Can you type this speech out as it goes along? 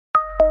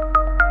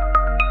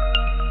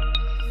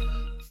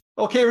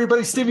Okay,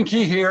 everybody, Stephen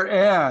Key here,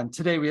 and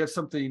today we have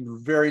something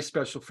very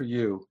special for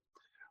you.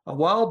 A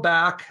while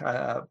back,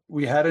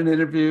 we had an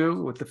interview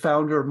with the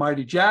founder of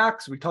Mighty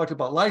Jaxx. We talked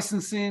about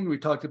licensing. We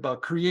talked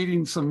about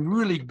creating some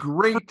really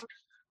great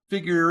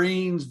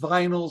figurines,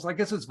 vinyls. I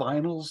guess it's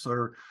vinyls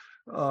or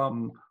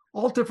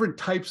all different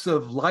types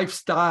of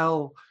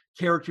lifestyle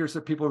characters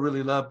that people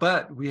really love.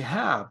 But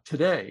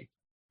today,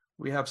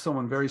 we have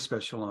someone very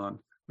special on.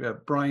 We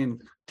have Brian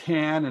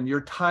Tan, and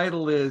your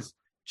title is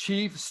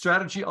Chief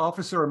Strategy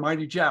Officer of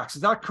Mighty Jaxx.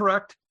 Is that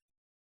correct?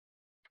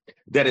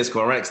 That is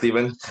correct,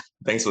 Stephen.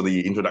 Thanks for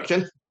the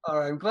introduction. All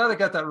right, I'm glad I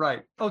got that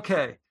right.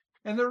 Okay,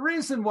 and the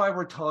reason why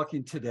we're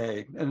talking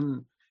today,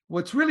 and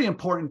what's really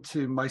important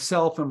to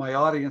myself and my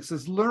audience,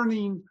 is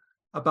learning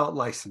about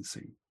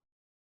licensing.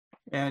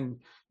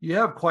 And you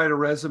have quite a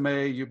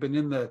resume. You've been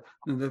in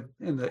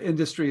the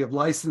industry of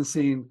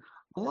licensing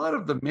a lot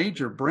of the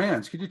major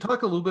brands. Could you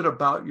talk a little bit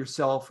about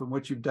yourself and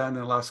what you've done in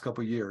the last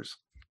couple of years?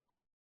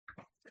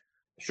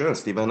 Sure,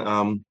 Stephen.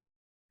 I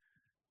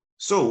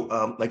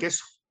guess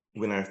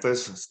when I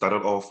first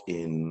started off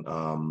in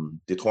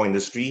the toy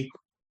industry,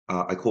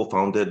 I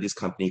co-founded this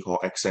company called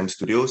XM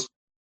Studios,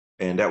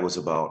 and that was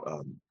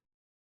about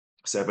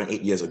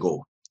 7-8 years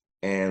ago.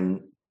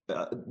 And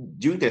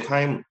during that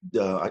time,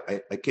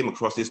 I came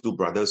across these two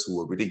brothers who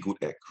were really good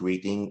at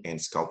creating and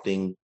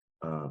sculpting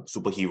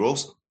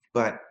superheroes,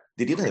 but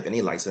they didn't have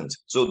any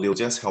license. So they were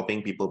just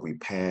helping people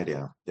repair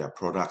their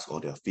products or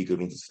their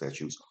figurines and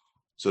statues.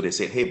 So they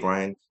said, "Hey,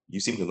 Brian, you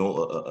seem to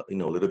know a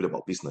little bit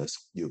about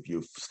business.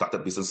 You've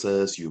started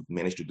businesses. You've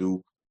managed to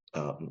do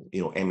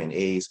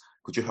M&As.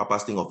 Could you help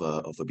us think of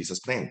a business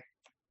plan?"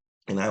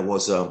 And I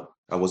was a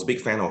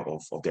big fan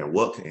of their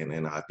work,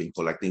 and I've been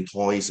collecting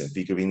toys and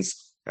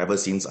figurines ever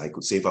since I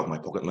could save up my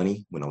pocket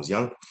money when I was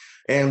young.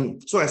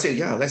 And so I said,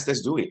 "Yeah, let's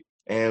do it."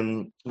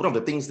 And one of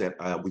the things that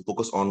we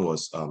focused on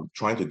was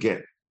trying to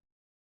get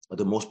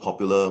the most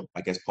popular,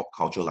 I guess, pop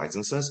culture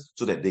licenses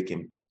so that they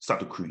can start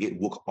to create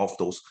work off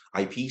those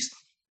IPs.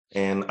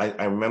 And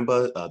I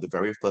remember the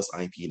very first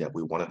IP that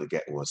we wanted to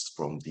get was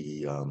from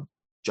the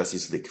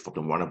Justice League, from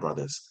the Warner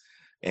Brothers.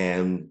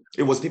 And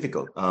it was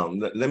difficult.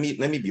 Let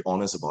me be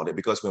honest about it,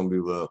 because when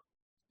we were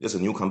just a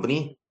new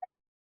company,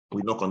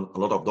 we knocked on a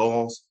lot of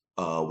doors.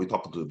 We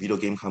talked to video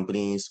game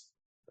companies,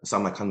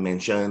 some I can't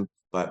mention,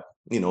 but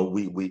when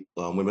we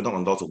knocked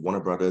on doors of Warner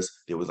Brothers,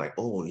 they was like,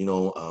 "Oh,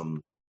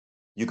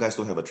 you guys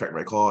don't have a track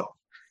record.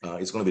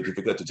 It's going to be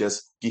difficult to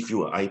just give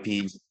you an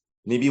IP.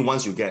 Maybe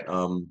once you get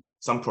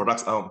some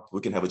products out,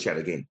 we can have a chat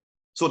again."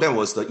 So that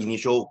was the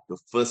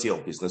first year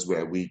of business,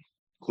 where we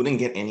couldn't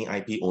get any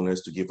IP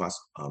owners to give us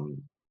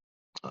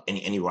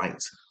any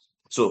rights.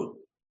 So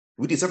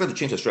we decided to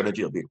change the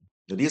strategy a bit.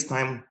 This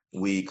time,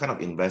 we kind of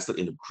invested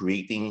into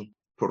creating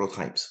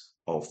prototypes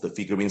of the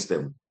figurines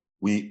that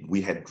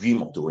we had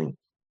dreamed of doing.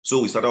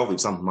 So we started off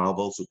with some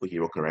Marvel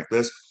superhero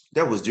characters.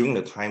 That was during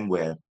the time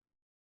where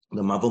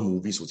the Marvel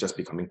movies were just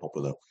becoming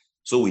popular.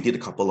 So we did a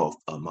couple of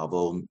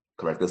Marvel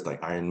characters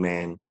like Iron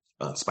Man,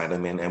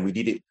 Spider-Man, and we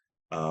did it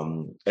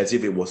as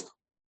if it was,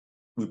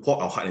 we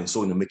poured our heart and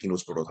soul into making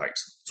those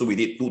prototypes. So we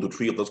did 2 to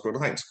 3 of those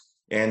prototypes.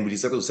 And we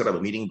decided to set up a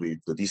meeting with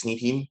the Disney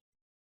team.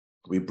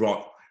 We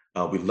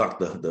lugged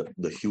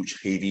the huge,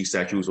 heavy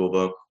statues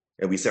over,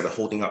 and we set the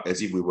whole thing up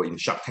as if we were in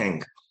Shark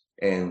Tank.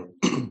 And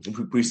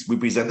we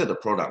presented the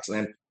products.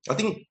 And I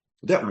think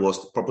that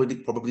was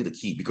probably the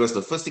key, because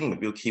the first thing when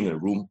people came in the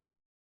room,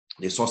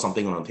 they saw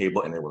something on the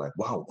table and they were like,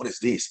 "Wow, what is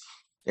this?"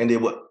 And they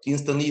were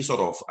instantly sort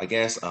of, I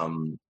guess,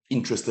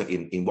 interested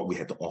in what we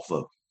had to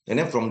offer. And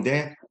then from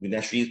there, we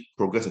naturally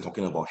progressed in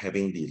talking about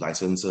having the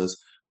licenses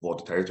for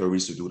the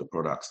territories to do the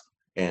products.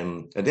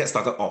 And that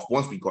started off.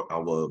 Once we got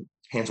our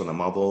hands on the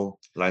Marvel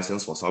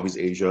license for Southeast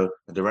Asia,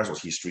 and the rest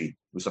was history.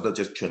 We started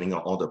just churning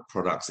out all the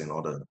products and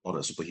all the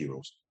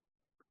superheroes.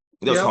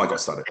 And that's how I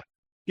got started.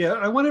 Yeah,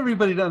 I want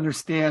everybody to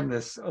understand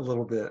this a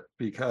little bit,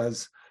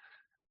 because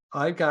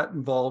I got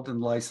involved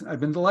in I've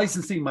been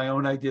licensing my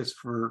own ideas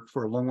for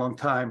a long, long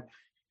time.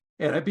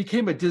 And I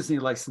became a Disney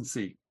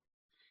licensee.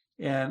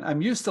 And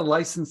I'm used to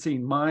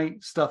licensing my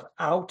stuff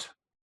out,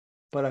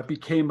 but I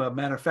became a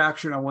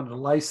manufacturer and I wanted to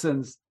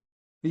license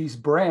these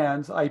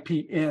brands, IP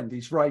in,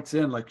 these rights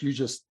in, like you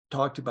just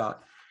talked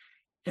about.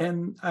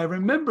 And I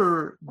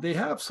remember they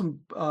have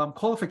some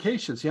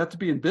qualifications. You have to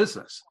be in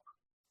business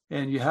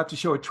and you have to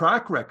show a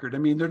track record. I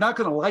mean, they're not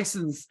going to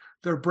license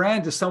their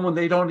brand to someone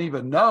they don't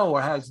even know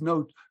or has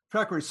no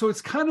track record. So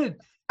it's kind of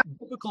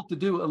difficult to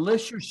do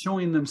unless you're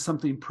showing them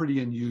something pretty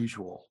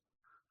unusual.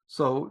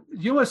 So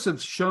you must have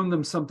shown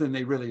them something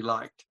they really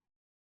liked.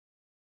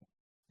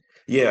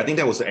 Yeah, I think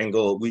that was the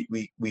angle.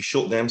 We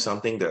showed them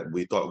something that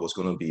we thought was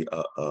going to be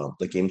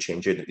a game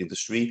changer in the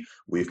industry.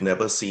 We've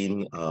never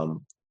seen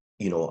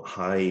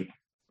high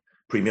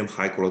premium,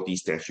 high quality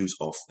statues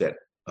of that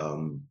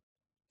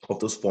of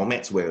those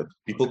formats where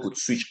people could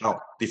switch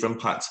out different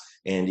parts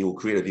and it will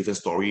create a different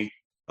story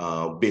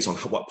based on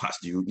what parts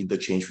do you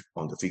interchange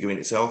on the figurine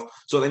itself.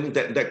 So then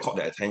that caught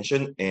their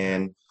attention,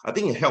 and I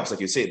think it helps,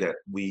 like you said, that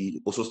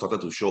we also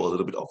started to show a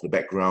little bit of the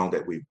background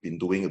that we've been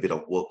doing a bit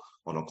of work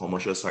on a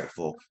commercial side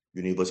for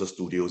Universal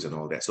Studios and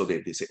all that. So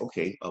they say,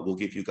 okay, we'll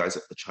give you guys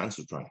a chance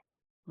to try.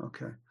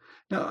 Okay.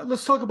 Now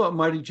let's talk about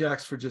Mighty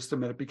Jaxx for just a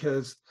minute,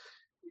 because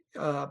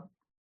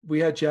we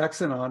had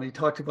Jackson on. He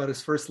talked about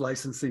his first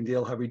licensing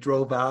deal, how he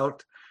drove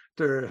out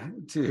to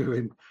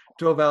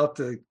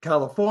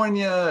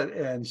California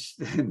and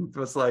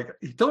was like,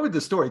 he told me the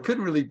story. He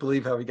couldn't really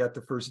believe how he got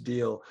the first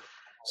deal.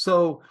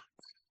 So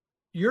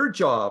your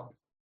job,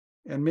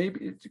 and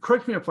maybe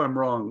correct me if I'm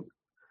wrong,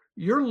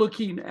 you're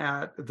looking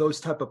at those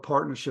type of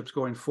partnerships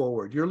going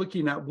forward. You're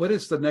looking at what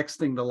is the next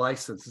thing to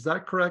license. Is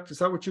that correct? Is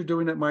that what you're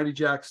doing at Mighty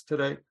Jaxx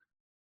today?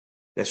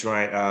 That's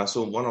right.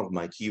 So one of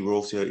my key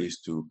roles here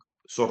is to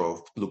sort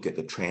of look at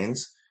the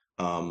trends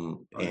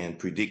and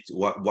predict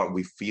what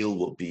we feel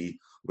will be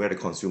where the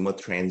consumer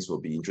trends will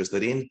be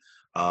interested in.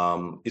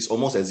 It's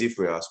almost as if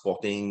we are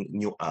spotting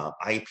new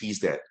IPs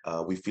that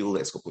we feel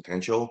has got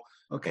potential.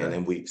 Okay. And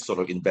then we sort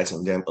of invest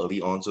in them early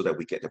on so that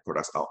we get the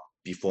products out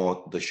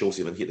before the shows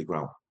even hit the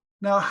ground.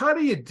 Now, how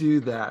do you do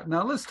that?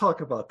 Now, let's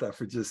talk about that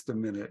for just a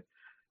minute.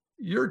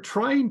 You're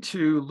trying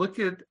to look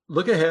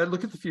ahead,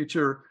 look at the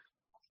future,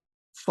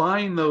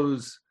 find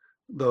those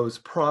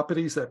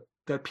properties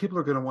that people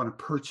are going to want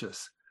to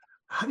purchase.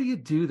 How do you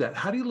do that?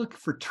 How do you look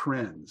for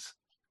trends?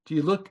 Do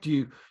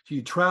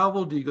you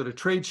travel? Do you go to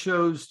trade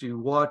shows? Do you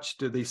watch?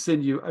 Do they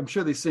send you? I'm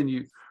sure they send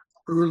you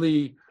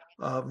early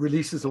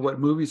releases of what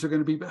movies are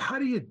going to be. But how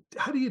do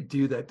you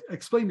do that?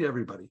 Explain to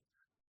everybody.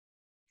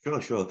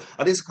 Sure.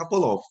 There's a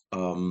couple of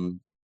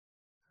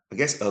I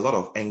guess a lot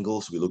of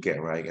angles we look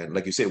at, right? And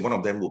like you said, one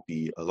of them will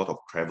be a lot of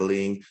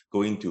traveling,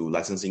 going to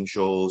licensing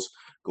shows,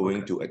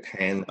 going to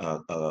attend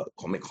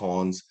Comic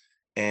Cons.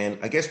 And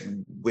I guess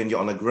when you're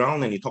on the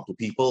ground and you talk to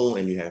people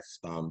and you have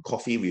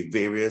coffee with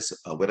various,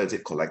 whether it's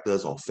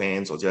collectors or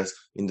fans or just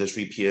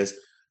industry peers,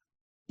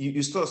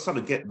 you start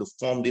to get to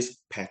form this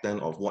pattern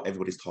of what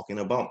everybody's talking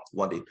about,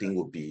 what they think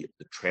would be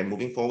the trend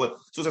moving forward.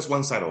 So that's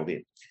one side of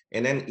it.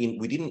 And then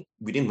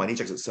within Mighty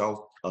Jaxx itself,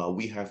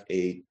 we have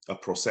a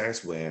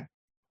process where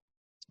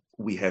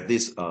we have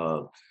this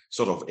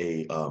sort of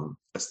a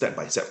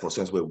step-by-step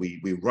process where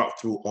we route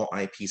through all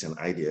IPs and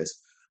ideas.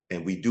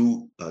 And we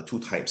do two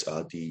types,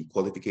 the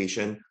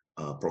qualification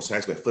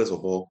process, where first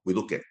of all, we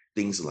look at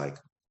things like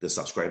the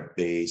subscribe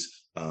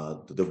base,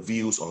 the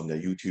views on the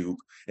YouTube.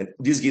 And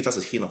this gives us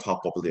a hint of how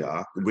popular they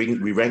are.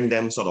 We rank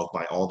them sort of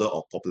by order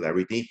of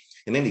popularity.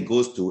 And then it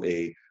goes to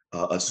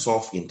a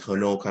soft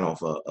internal kind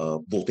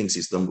of voting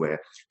system where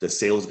the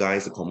sales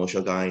guys, the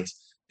commercial guys,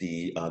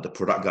 the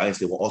product guys,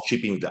 they will all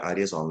chip in with the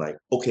ideas on like,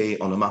 okay,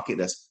 on the market,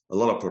 there's a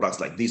lot of products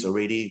like this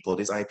already for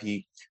this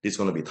IP. This is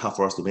going to be tough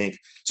for us to make.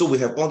 So we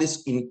have all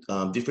these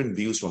different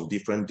views from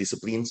different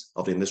disciplines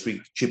of the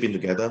industry chipping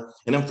together.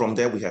 And then from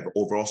there, we have an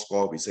overall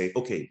score. We say,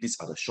 okay, these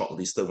are the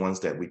shortlisted ones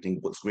that we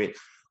think works great.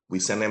 We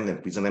send them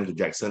and present them to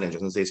Jackson, and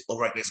Jackson says, all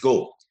right, let's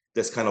go.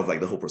 That's kind of like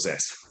the whole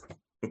process.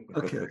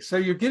 Okay, so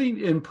you're getting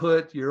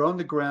input, you're on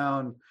the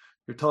ground,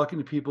 you're talking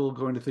to people,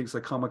 going to things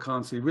like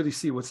Comic-Con, so you really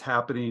see what's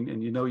happening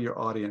and you know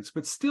your audience.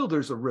 But still,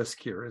 there's a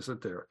risk here,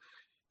 isn't there?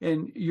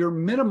 And you're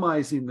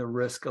minimizing the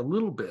risk a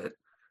little bit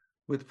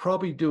with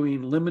probably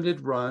doing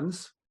limited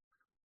runs.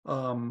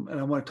 And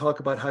I want to talk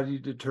about how do you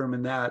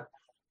determine that.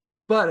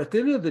 But at the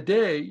end of the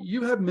day,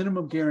 you have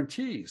minimum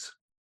guarantees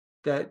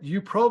that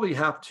you probably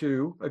have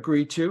to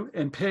agree to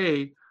and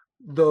pay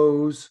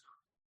those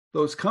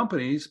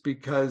companies,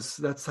 because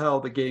that's how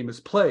the game is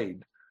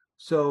played.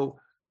 So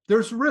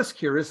there's risk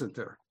here, isn't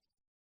there?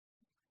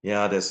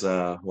 Yeah, there's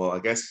well, I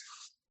guess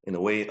in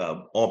a way,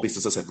 all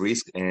businesses have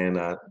risk, and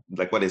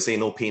like what they say,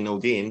 no pain, no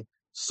gain.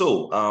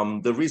 So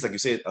the risk, like you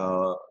said,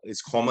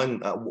 is common.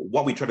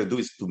 What we try to do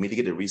is to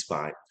mitigate the risk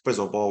by, first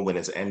of all, when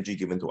there's an MG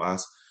given to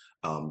us,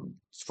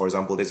 for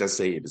example, let's just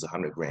say if it's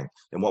 100 grand,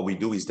 then what we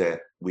do is that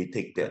we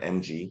take that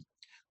MG,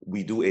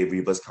 we do a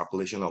reverse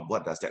calculation of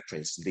what does that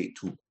translate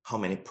to, how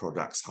many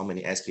products, how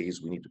many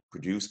SKUs we need to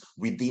produce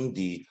within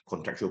the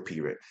contractual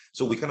period.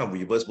 So we kind of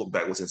reverse work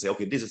backwards and say,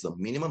 okay, this is the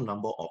minimum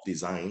number of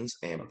designs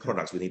and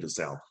products we need to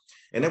sell.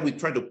 And then we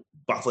try to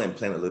buffer and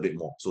plan a little bit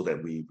more so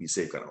that we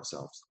safeguard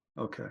ourselves.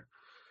 Okay.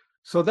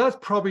 So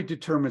that probably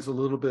determines a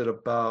little bit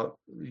about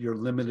your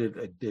limited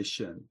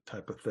edition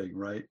type of thing,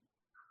 right?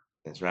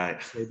 That's right.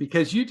 Okay,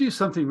 because you do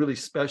something really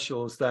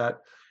special is that,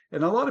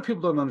 and a lot of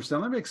people don't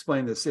understand. Let me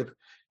explain this.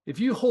 If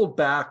you hold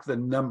back the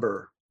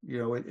number,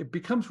 it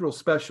becomes real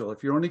special.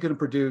 If you're only going to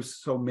produce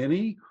so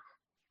many,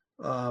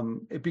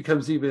 it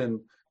becomes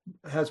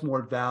has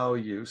more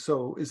value.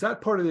 So is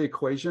that part of the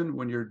equation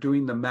when you're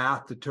doing the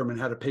math, determine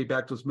how to pay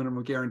back those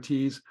minimum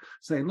guarantees,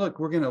 saying, look,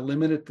 we're going to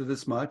limit it to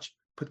this much,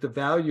 put the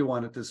value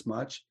on it this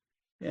much,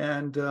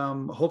 and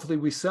hopefully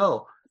we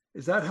sell.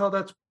 Is that how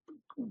that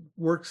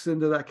works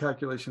into that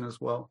calculation as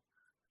well?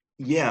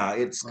 Yeah,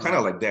 it's kind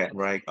of like that,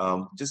 right?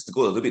 Just to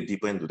go a little bit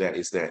deeper into that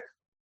is that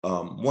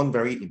one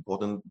very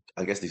important,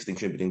 I guess,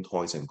 distinction between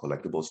toys and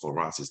collectibles for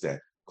us is that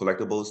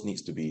collectibles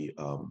needs to be,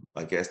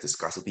 I guess the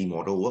scarcity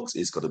model works.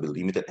 It's got to be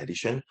limited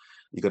edition.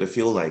 You got to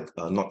feel like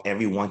not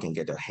everyone can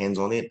get their hands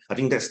on it. I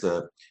think that's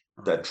the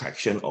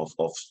attraction of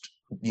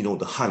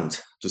the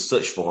hunt to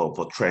search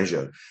for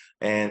treasure.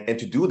 And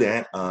to do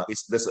that,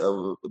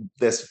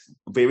 there's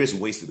various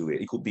ways to do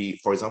it. It could be,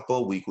 for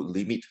example, we could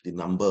limit the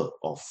number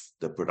of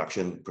the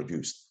production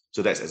produced.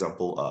 So that's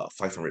example,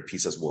 500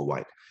 pieces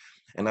worldwide.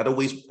 Another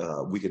way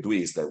we could do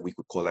it is that we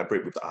could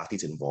collaborate with the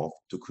artists involved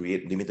to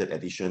create limited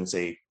edition,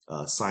 say,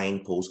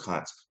 signed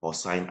postcards or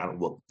signed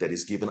artwork that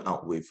is given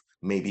out with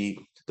maybe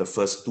the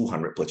first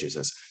 200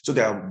 purchases. So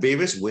there are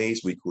various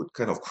ways we could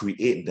kind of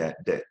create that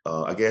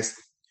I guess,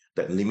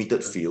 that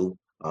limited feel.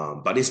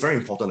 But it's very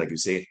important, like you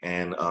said,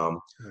 and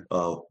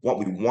what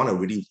we want to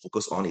really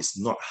focus on is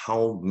not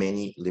how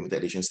many limited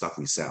edition stuff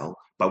we sell,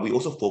 but we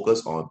also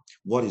focus on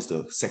what is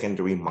the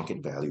secondary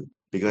market value.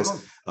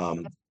 Because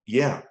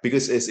yeah,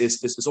 because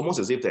it's almost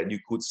as if that you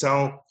could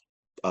sell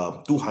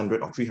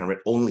 200 or 300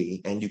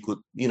 only, and you could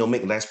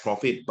make less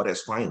profit, but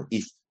that's fine.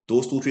 If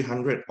those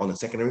 200-300 on the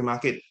secondary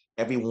market,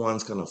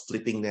 everyone's kind of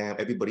flipping them,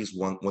 everybody's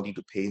wanting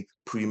to pay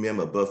premium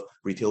above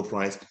retail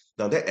price.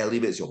 Now that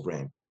elevates your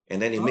brand,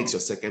 and then it makes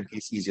your second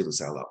piece easier to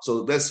sell out.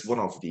 So that's one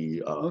of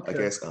the I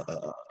guess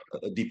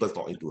a deeper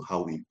thought into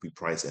how we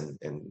price and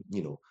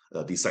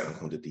decide on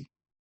quantity.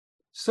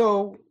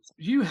 So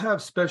you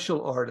have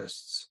special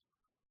artists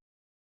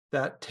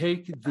that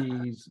take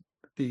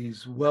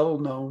these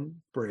well-known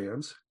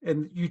brands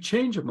and you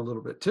change them a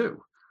little bit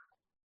too.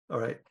 All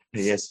right.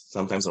 Yes,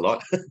 sometimes a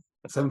lot.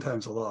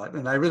 Sometimes a lot.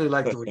 And I really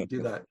like the way you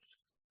do that.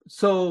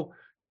 So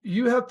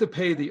you have to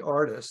pay the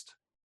artist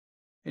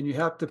and you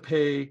have to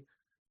pay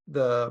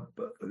the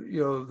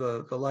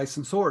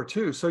licensor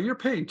too. So you're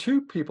paying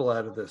two people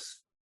out of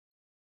this.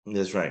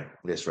 That's right.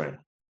 That's right.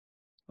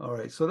 All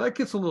right. So that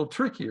gets a little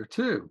trickier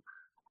too,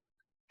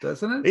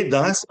 doesn't it? It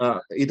does.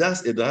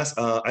 It does.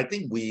 I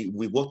think we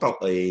worked out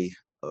a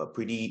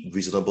pretty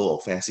reasonable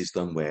or fair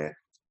system where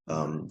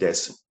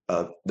there's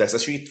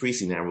actually three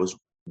scenarios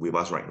with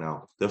us right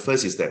now. The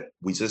first is that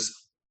we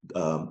just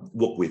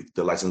work with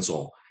the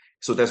licensor.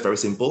 So that's very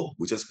simple.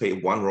 We just pay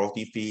one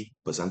royalty fee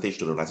percentage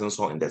to the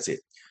licensor, and that's it.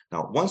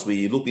 Now, once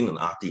we loop in an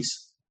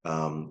artist,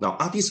 now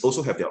artists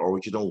also have their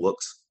original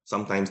works.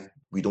 Sometimes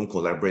we don't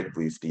collaborate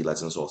with the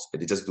licensors;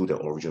 they just do their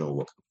original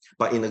work.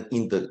 But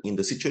in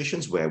the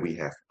situations where we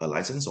have a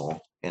licensor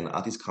and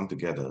artists come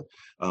together,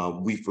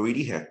 we've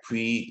already have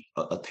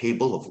a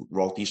table of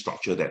royalty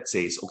structure that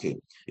says, okay,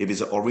 if it's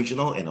an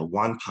original and a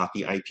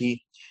one-party IP,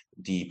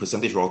 the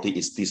percentage royalty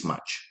is this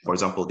much. For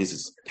example, this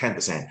is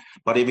 10%.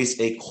 But if it's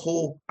a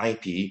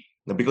co-IP,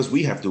 because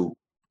we have to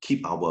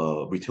keep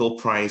our retail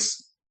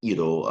price,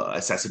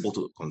 accessible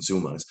to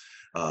consumers,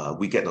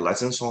 we get the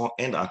licensor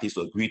and the artist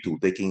to agree to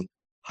taking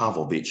half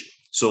of each.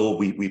 So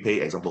we pay,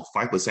 example,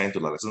 5% to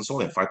the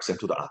licensor and 5%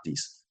 to the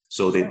artist.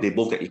 So they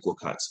both get equal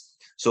cuts.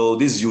 So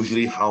this is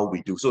usually how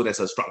we do. So there's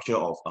a structure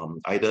of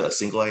either a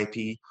single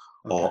IP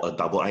or a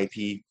double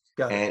IP.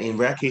 And in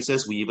rare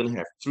cases, we even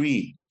have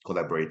 3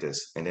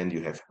 collaborators, and then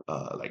you have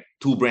like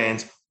 2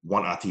 brands,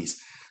 1 artist.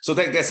 So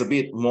that gets a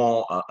bit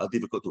more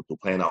difficult to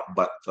plan out,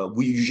 but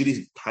we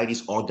usually tie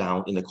this all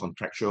down in the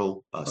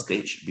contractual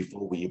stage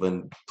before we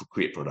even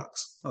create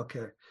products.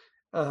 Okay.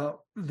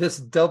 This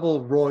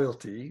double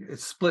royalty,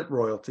 it's split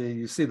royalty.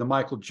 You see the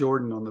Michael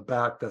Jordan on the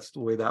back. That's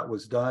the way that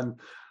was done.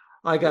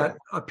 I got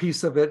a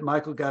piece of it.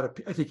 Michael got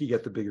I think you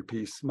get the bigger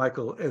piece,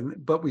 Michael,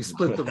 but we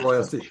split the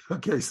royalty.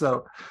 Okay.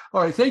 So,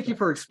 all right. Thank you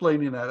for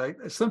explaining that.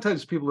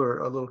 Sometimes people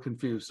are a little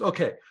confused.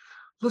 Okay.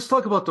 Let's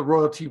talk about the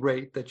royalty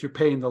rate that you're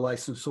paying the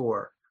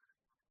licensor.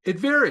 It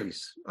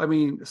varies. I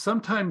mean,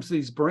 sometimes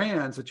these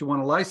brands that you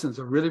want to license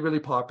are really, really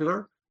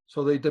popular.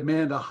 So they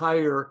demand a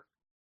higher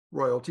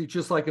royalty.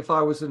 Just like if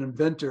I was an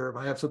inventor, if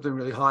I have something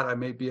really hot, I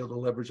may be able to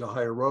leverage a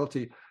higher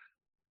royalty.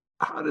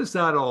 How does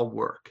that all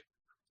work?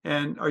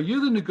 And are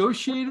you the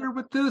negotiator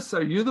with this?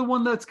 Are you the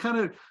one that's kind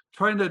of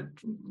trying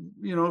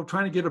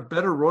to get a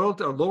better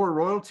royalty, a lower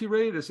royalty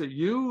rate? Is it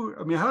you?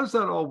 I mean, how does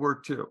that all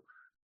work too?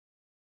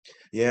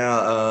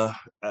 Yeah,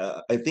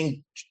 I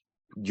think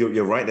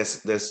you're right.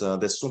 There's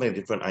so many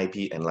different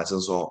IP and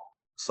licensors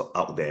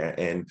out there,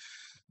 and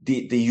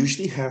they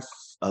usually have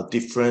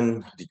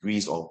different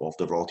degrees of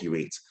the royalty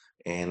rates,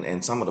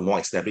 and some of the more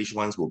established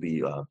ones will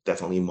be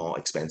definitely more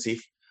expensive,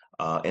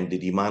 and they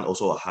demand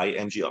also a high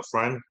MG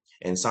upfront.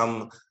 And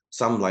some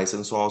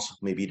licensors,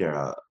 maybe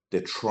they're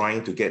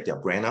trying to get their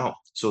brand out,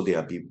 so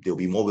they'll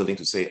be more willing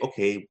to say,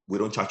 okay, we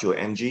don't charge you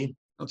an MG.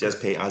 Okay.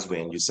 Just pay us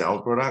when you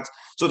sell products.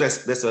 So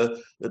there's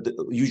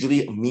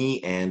usually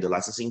me and the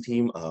licensing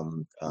team.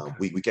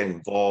 We get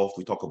involved.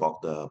 We talk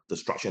about the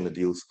structure and the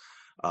deals.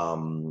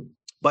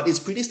 But it's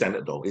pretty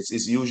standard though.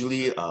 It's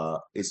usually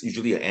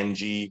an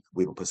MG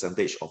with a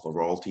percentage of a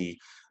royalty.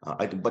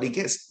 But it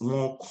gets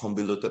more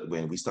convoluted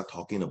when we start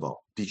talking about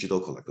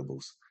digital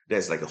collectibles.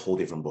 That's like a whole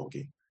different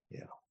ballgame.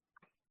 Yeah.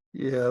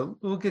 Yeah,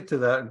 we'll get to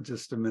that in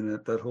just a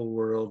minute. That whole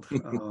world.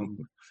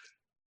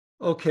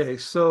 Okay,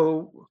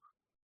 so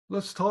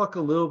let's talk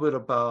a little bit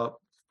about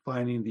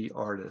finding the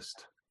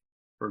artist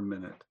for a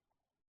minute.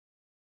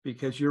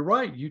 because you're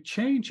right, you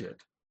change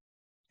it.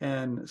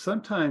 And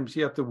sometimes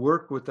you have to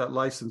work with that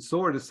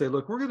licensor to say,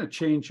 look, we're going to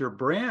change your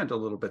brand a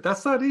little bit.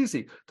 That's not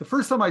easy. The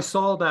first time I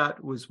saw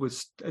that was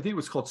I think it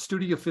was called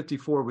Studio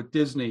 54 with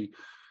Disney,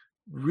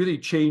 really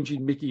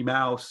changing Mickey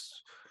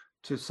Mouse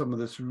to some of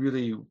this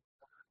really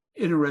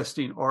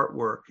interesting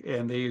artwork,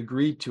 and they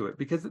agreed to it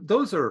because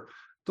those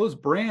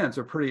brands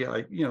are pretty,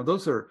 like,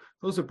 those are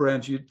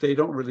brands they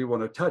don't really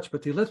want to touch,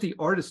 but they let the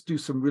artists do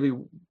some really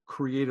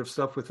creative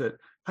stuff with it.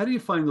 How do you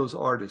find those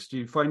artists? Do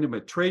you find them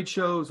at trade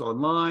shows,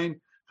 online?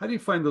 How do you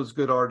find those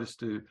good artists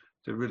to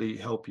really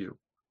help you?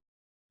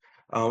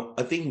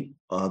 I think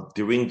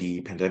during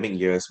the pandemic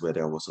years where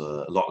there was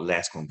a lot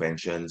less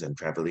conventions and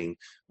traveling,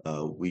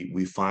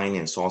 we find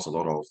and source a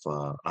lot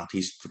of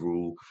artists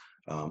through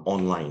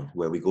online,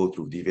 where we go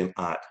through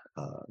DeviantArt.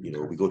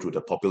 We go through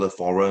the popular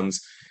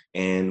forums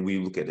and we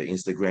look at the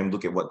Instagram,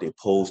 look at what they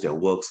post, their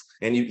works,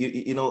 and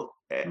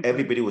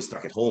everybody was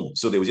stuck at home,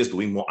 so they were just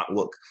doing more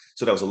artwork.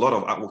 So there was a lot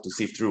of artwork to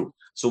sift through.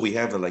 So we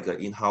have like an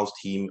in-house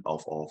team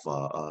of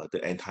the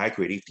entire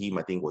creative team.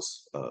 I think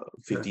was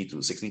 50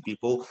 to 60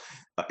 people.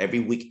 Every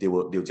week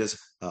they'll just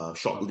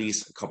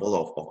shortlist a couple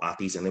of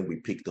artists, and then we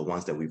pick the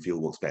ones that we feel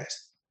works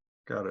best.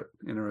 Got it.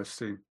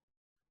 Interesting.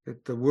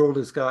 The world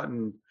has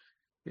gotten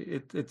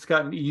it's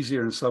gotten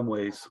easier in some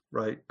ways,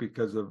 right?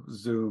 Because of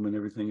Zoom and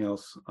everything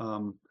else.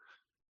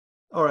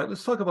 All right,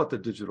 let's talk about the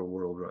digital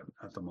world right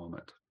at the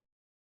moment.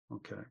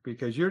 Okay,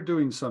 because you're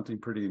doing something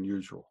pretty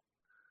unusual.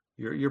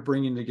 You're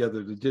bringing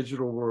together the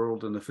digital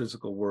world and the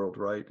physical world,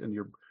 right? And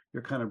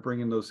you're kind of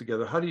bringing those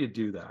together. How do you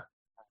do that?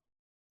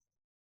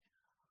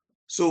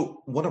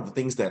 So one of the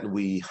things that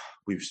we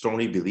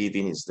strongly believe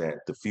in is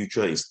that the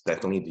future is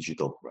definitely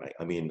digital, right?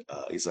 I mean,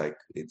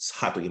 it's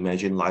hard to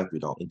imagine life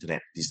without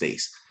internet these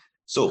days.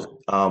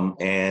 So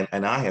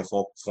and I have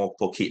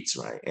four kids,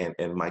 right?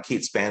 And my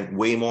kids spend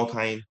way more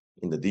time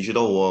in the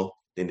digital world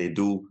than they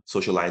do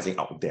socializing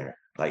out there.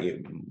 Like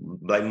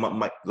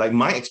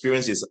my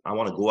experience is, I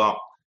want to go out,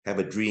 have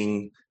a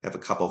drink, have a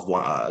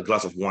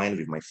glass of wine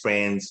with my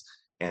friends,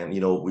 and we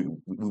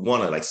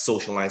want to like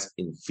socialize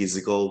in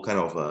physical, kind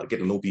of get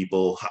to know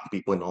people, hug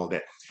people, and all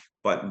that.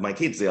 But my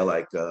kids, they're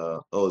like,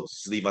 oh,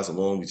 just leave us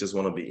alone. We just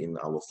want to be in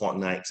our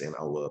Fortnites and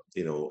our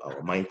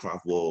Minecraft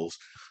worlds.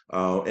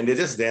 And they're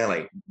just there,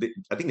 like,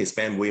 I think they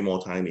spend way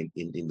more time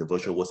in the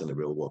virtual world than the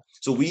real world.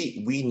 So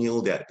we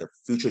knew that the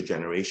future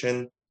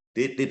generation,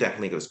 they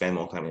definitely going to spend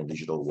more time in the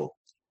digital world.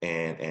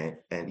 And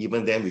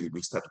even then,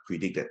 we start to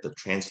predict that the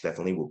trends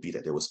definitely will be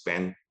that they will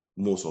spend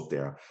most of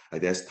their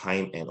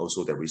time and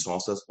also their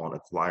resources on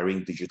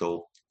acquiring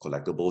digital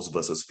collectibles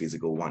versus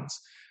physical ones.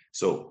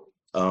 So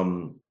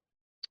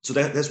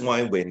that's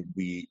why when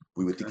we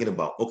were thinking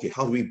about, okay,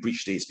 how do we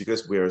bridge this?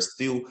 Because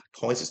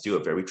toys is still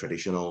a very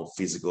traditional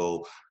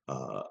physical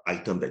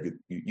item that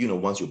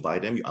once you buy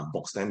them, you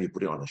unbox them, you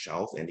put it on the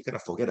shelf, and you kind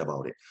of forget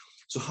about it.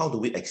 So how do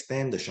we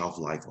extend the shelf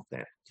life of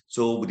that?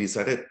 So we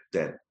decided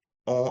that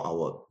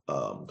all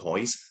our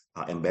toys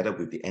are embedded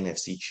with the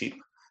NFC chip.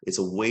 It's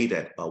a way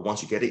that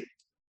once you get it,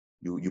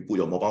 you put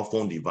your mobile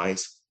phone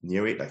device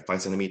near it, like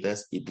 5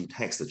 centimeters, it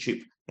detects the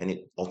chip and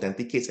it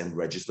authenticates and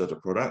registers the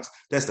products.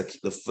 That's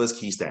the first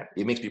key step.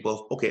 It makes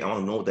people, okay, I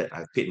want to know that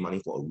I've paid money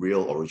for a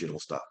real original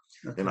stuff.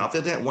 Okay. And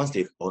after that, once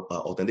they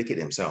authenticate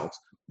themselves,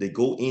 they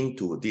go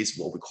into this,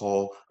 what we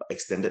call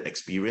extended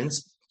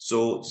experience.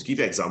 So to give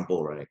you an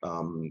example, right,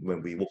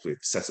 when we work with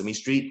Sesame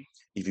Street,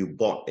 if you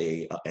bought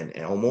an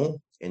Elmo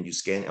and you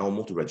scan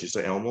Elmo to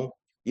register Elmo,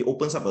 it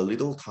opens up a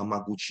little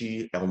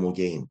Tamagotchi Elmo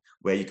game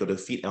where you got to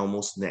feed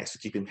Elmo snacks to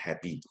keep him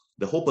happy.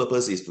 The whole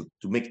purpose is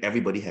to make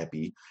everybody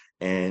happy,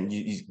 and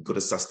you got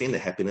to sustain the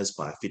happiness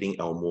by feeding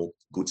Elmo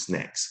good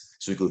snacks.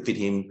 So you could feed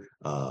him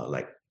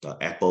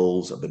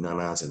apples,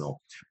 bananas, and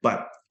all.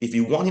 But if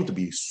you want him to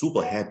be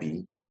super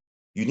happy,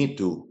 you need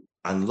to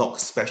unlock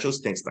special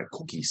snacks like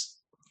cookies.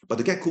 But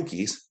to get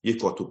cookies,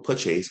 you've got to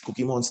purchase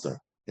Cookie Monster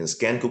and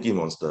scan Cookie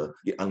Monster.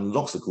 It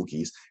unlocks the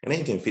cookies, and then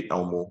you can feed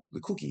Elmo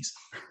the cookies.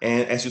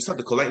 And as you start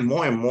to collect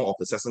more and more of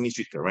the Sesame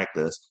Street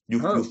characters, you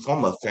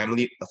form a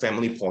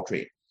family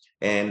portrait.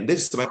 And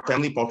this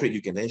family portrait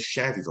you can then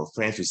share with your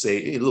friends. You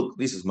say, hey, look,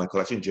 this is my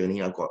collection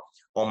journey. I've got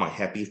all my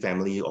happy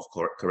family of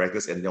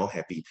characters, and they're all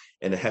happy.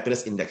 And the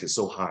happiness index is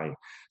so high.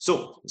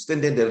 So then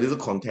there are little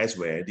contests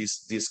where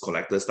these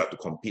collectors start to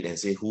compete and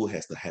say who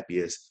has the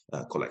happiest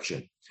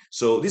collection.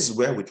 So this is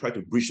where we try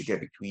to bridge the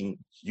gap between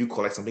you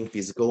collect something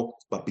physical,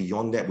 but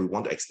beyond that, we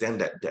want to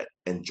extend that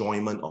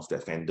enjoyment of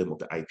that fandom of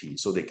the IP,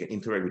 so they can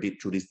interact with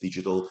it through this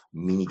digital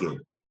mini game.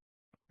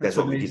 That's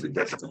what amazing. We did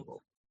with that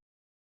example.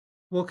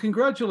 Well,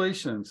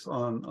 congratulations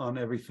on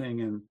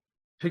everything and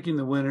picking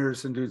the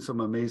winners and doing some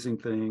amazing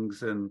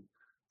things. And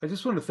I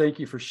just want to thank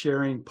you for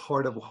sharing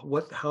part of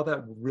how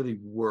that really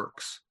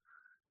works.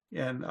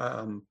 And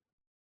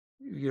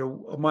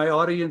my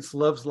audience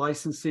loves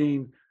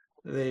licensing.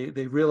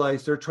 They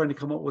realize they're trying to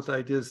come up with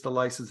ideas to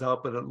license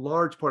out, but a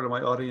large part of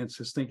my audience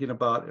is thinking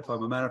about, if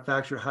I'm a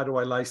manufacturer, how do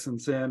I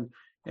license in?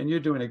 And you're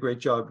doing a great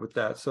job with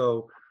that.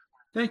 So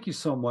thank you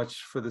so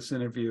much for this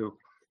interview.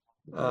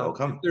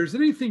 Welcome. If there's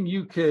anything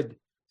you could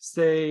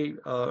say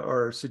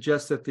or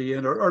suggest at the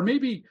end, or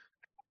maybe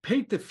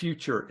paint the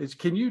future?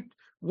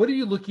 What are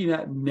you looking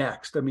at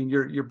next? I mean,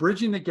 you're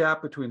bridging the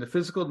gap between the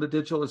physical and the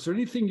digital. Is there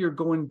anything you're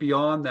going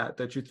beyond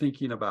that you're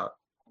thinking about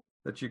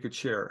that you could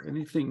share?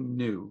 Anything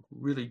new,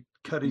 really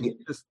cutting?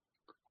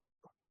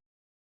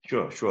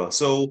 Yeah, sure.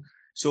 So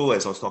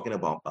as I was talking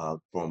about,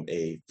 from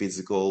a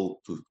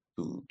physical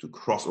to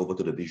cross over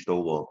to the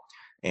digital world,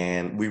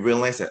 and we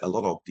realized that a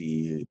lot of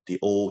the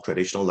old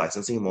traditional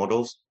licensing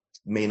models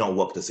may not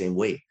work the same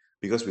way,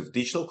 because with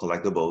digital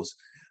collectibles,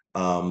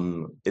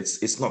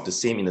 it's not the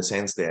same in the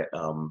sense that,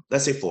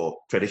 let's say for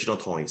traditional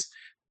toys,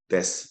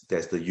 there's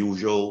the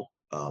usual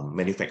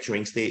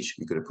manufacturing stage.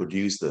 You got to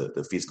produce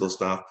the physical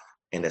stuff,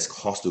 and there's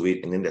cost to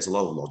it, and then there's a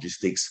lot of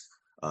logistics.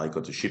 You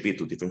got to ship it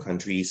to different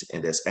countries,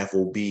 and there's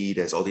FOB,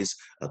 there's all these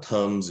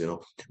terms,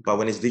 But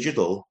when it's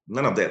digital,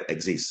 none of that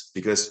exists,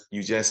 because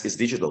it's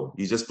digital.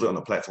 You just put it on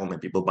a platform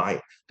and people buy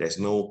it. There's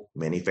no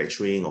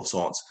manufacturing of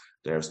sorts.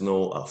 There's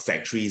no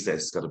factories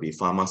that's got to be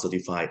pharma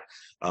certified.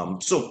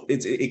 So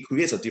it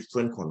creates a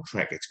different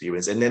contract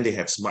experience. And then they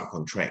have smart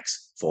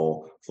contracts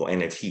for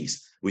NFTs,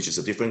 which is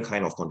a different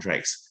kind of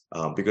contracts,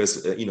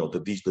 because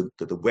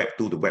the Web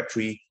 2, the Web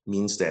 3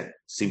 means that,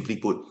 simply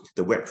put,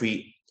 the Web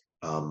 3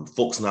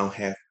 folks now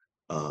have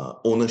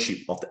ownership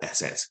of the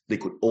assets. They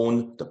could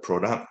own the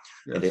product,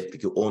 Yes. and they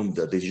could own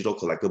the digital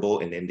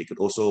collectible, and then they could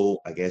also,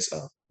 I guess,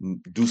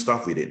 do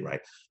stuff with it, right?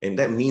 And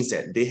that means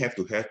that they have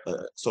to have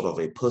a sort of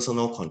a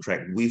personal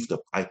contract with the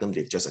item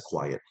they've just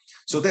acquired.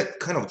 So that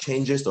kind of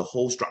changes the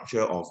whole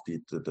structure of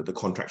the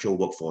contractual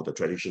work for the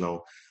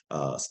traditional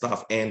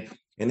stuff. And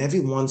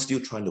everyone's still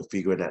trying to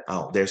figure that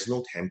out. There's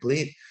no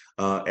template.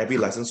 Every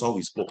licensor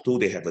we spoke to,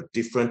 they have a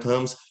different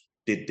terms.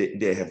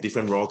 They have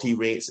different royalty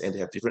rates, and they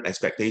have different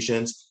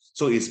expectations.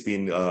 So it's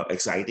been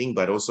exciting,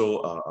 but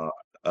also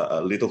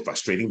a little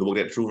frustrating to work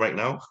that through right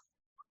now.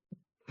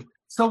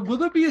 So will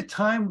there be a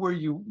time where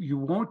you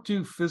won't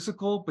do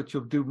physical, but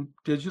you'll do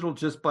digital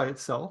just by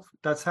itself?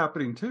 That's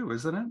happening too,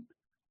 isn't it?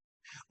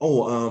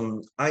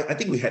 Oh, I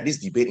think we had this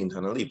debate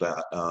internally,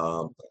 but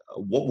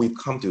what we've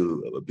come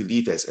to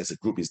believe as a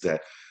group is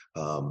that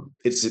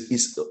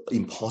it's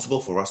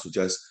impossible for us to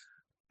just,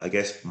 I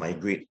guess,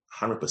 migrate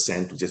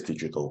 100% to just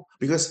digital,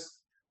 because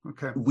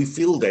Okay. we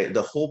feel that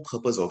the whole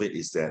purpose of it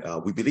is that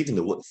we believe in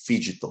the word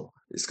phygital.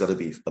 It's got to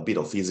be a bit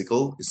of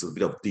physical, it's a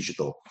bit of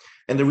digital.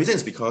 And the reason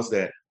is because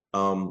that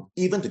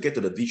even to get to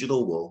the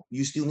digital world,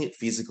 you still need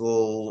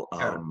physical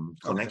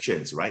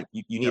connections, right?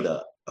 You need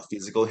a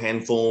physical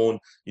handphone,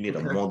 you need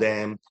a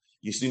modem,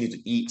 you still need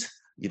to eat,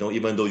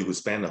 even though you could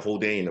spend a whole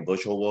day in a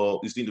virtual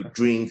world, you still need to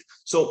drink.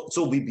 So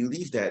we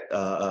believe that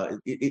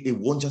it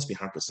won't just be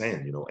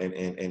 100%,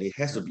 and it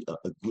has to be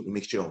a good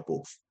mixture of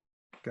both.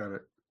 Got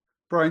it.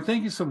 Brian,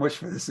 thank you so much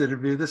for this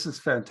interview. This is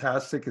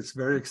fantastic. It's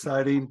very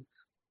exciting.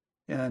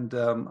 And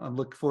I'm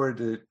looking forward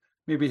to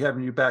maybe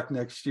having you back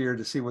next year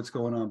to see what's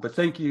going on. But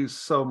thank you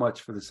so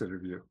much for this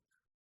interview.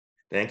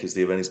 Thank you,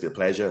 Stephen. It's been a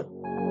pleasure.